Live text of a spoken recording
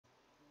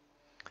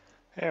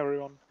Hey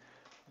everyone,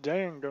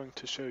 today I'm going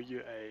to show you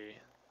a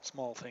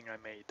small thing I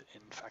made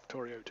in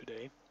Factorio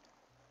today.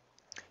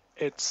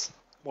 It's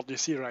what you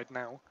see right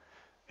now.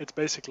 It's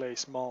basically a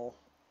small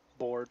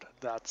board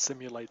that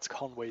simulates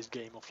Conway's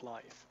Game of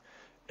Life.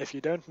 If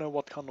you don't know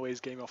what Conway's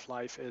Game of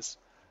Life is,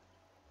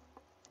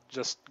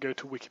 just go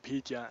to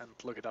Wikipedia and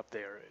look it up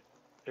there.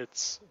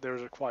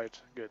 There's a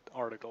quite good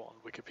article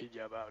on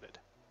Wikipedia about it.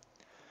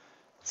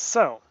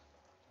 So,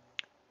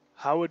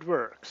 how it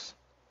works.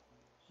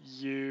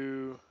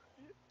 You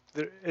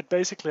It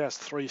basically has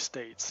three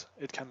states.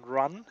 It can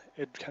run,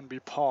 it can be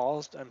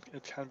paused, and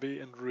it can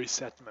be in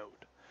reset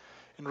mode.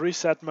 In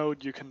reset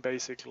mode, you can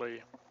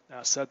basically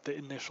set the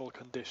initial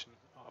condition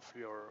of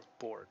your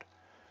board.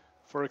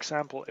 For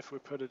example, if we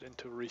put it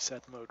into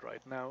reset mode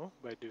right now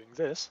by doing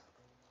this,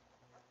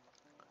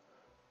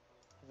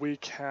 we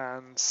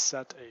can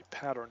set a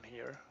pattern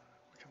here.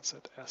 We can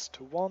set S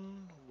to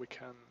 1, we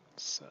can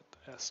set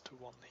S to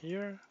 1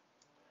 here,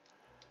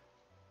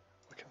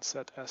 we can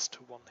set S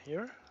to 1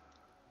 here,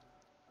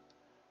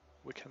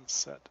 we can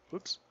set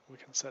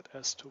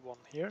S to 1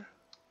 here,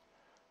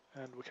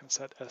 and we can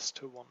set S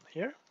to 1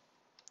 here.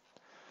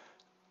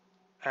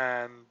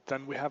 And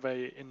then we have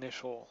a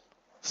initial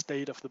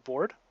state of the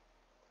board.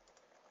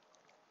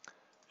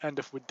 And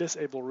if we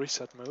disable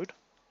reset mode,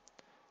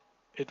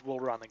 it will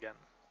run again.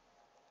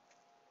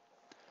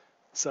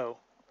 So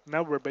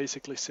now we're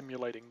basically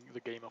simulating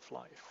the game of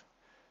life.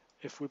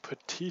 If we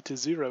put T to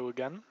 0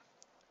 again,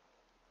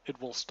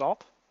 it will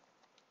stop.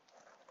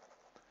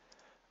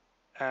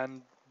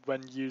 And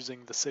when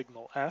using the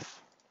signal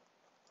F,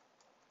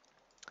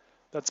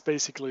 that's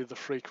basically the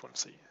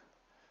frequency.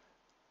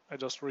 I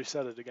just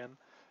reset it again.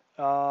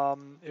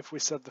 If we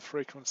set the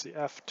frequency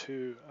F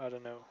to, I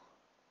don't know,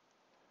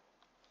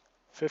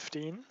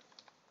 15,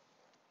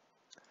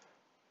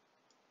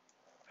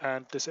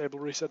 and disable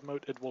reset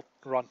mode, it will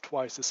run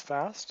twice as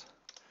fast.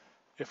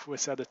 If we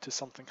set it to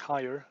something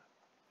higher,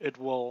 it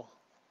will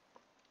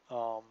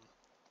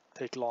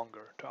take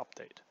longer to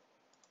update.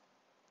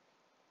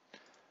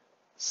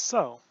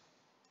 So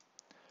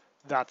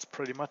that's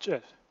pretty much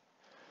it.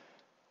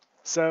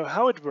 So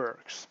how it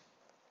works.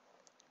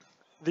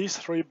 These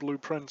three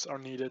blueprints are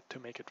needed to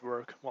make it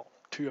work. Well,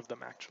 two of them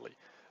actually.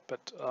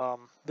 But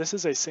this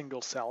is a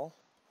single cell.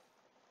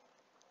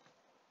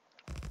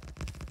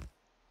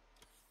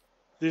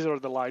 These are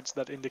the lights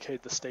that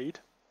indicate the state.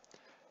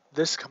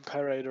 This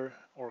comparator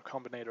or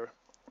combinator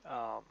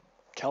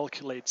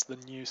calculates the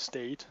new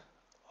state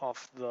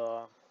of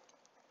the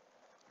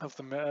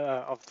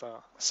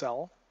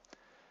cell.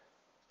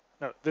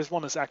 No, this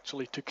one is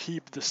actually to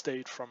keep the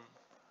state from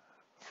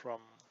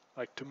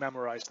like to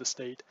memorize the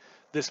state.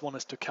 This one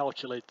is to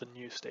calculate the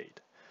new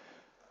state.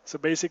 So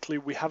basically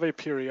we have a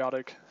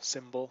periodic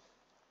symbol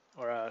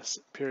or a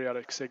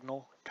periodic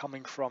signal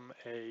coming from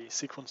a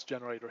sequence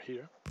generator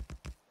here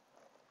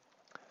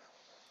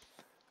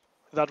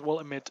that will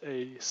emit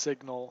a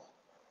signal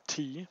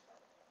T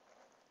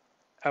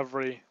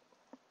every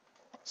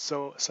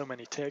so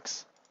many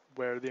ticks,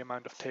 where the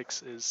amount of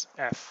ticks is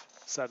F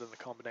set in the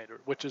combinator,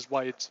 which is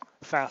why it's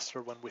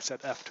faster when we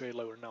set F to a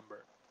lower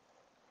number.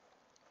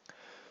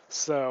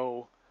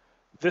 So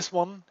this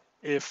one,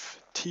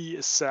 if T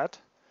is set,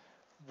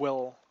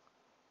 will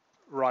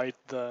write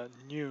the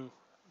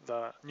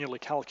newly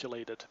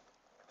calculated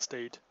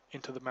state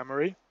into the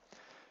memory.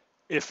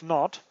 If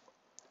not,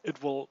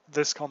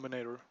 this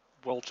combinator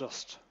will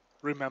just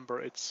remember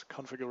its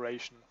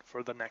configuration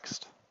for the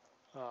next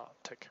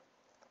tick.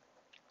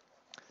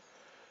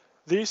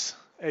 These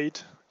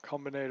 8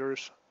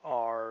 combinators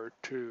are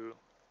to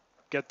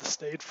get the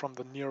state from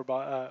the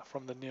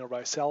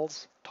nearby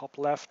cells: top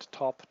left,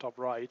 top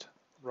right,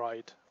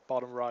 right,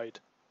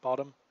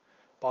 bottom,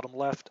 bottom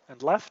left,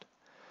 and left.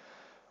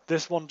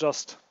 This one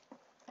just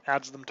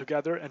adds them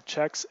together and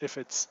checks if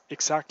it's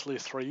exactly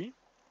 3.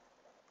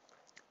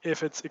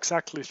 If it's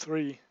exactly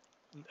 3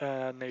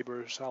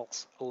 neighbor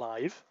cells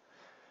alive,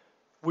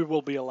 we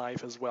will be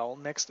alive as well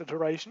next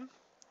iteration.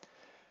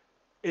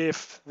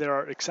 If there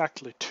are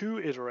exactly 2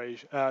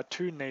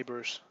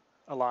 neighbors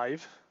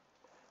alive,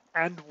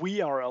 and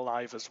we are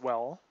alive as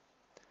well,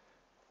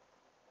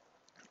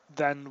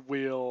 then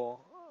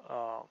we'll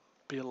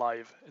be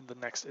alive in the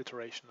next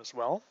iteration as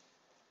well.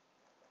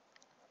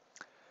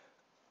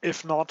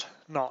 If not,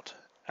 not.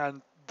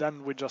 And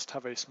then we just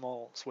have a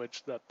small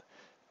switch that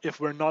if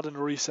we're not in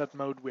reset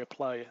mode, we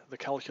apply the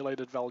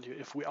calculated value.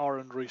 If we are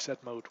in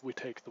reset mode, we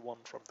take the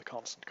one from the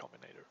constant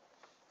combinator.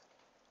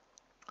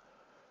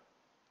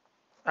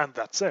 And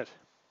that's it.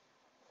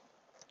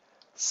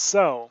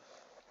 So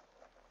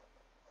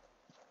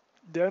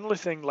the only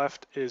thing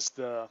left is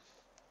the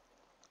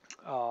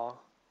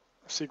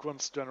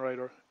sequence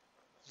generator.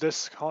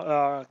 This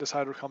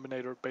decider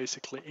combinator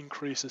basically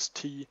increases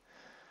T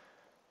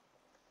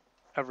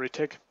every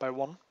tick by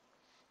 1.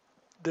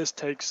 This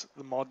takes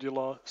the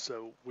modulo,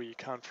 so we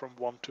count from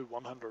 1 to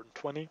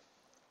 120.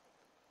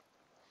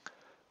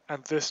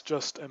 And this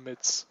just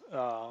emits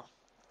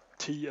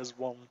T as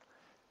 1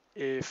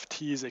 if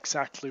T is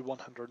exactly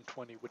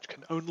 120, which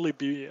can only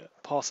be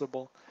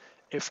possible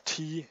if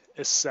t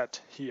is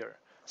set here.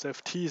 So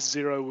if t is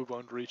 0, we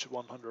won't reach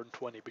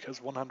 120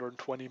 because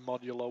 120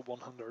 modulo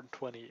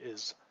 120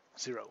 is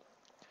 0.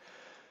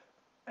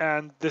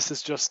 And this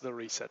is just the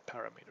reset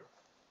parameter.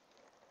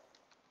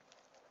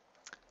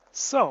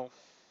 So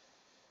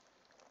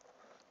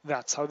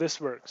that's how this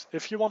works.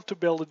 If you want to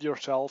build it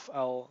yourself,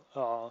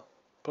 I'll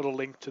put a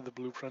link to the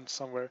blueprint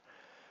somewhere.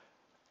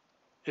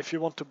 If you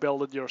want to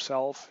build it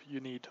yourself, you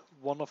need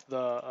one of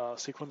the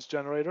sequence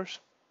generators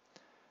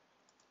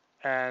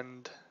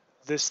and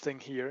this thing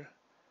here.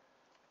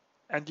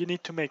 And you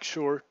need to make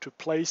sure to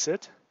place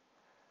it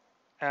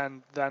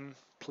and then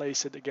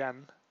place it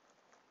again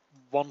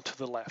one to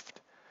the left.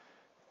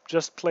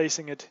 Just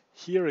placing it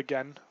here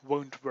again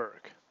won't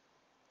work.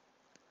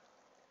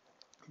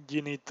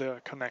 You need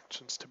the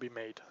connections to be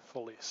made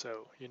fully,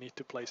 so you need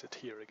to place it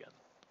here again.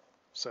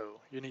 So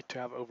you need to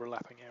have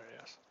overlapping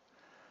areas.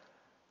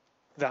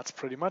 That's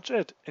pretty much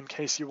it, in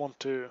case you want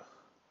to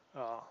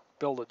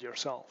build it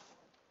yourself.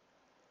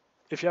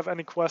 If you have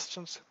any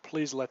questions,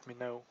 please let me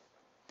know.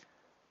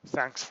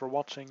 Thanks for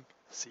watching.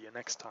 See you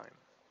next time.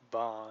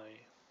 Bye.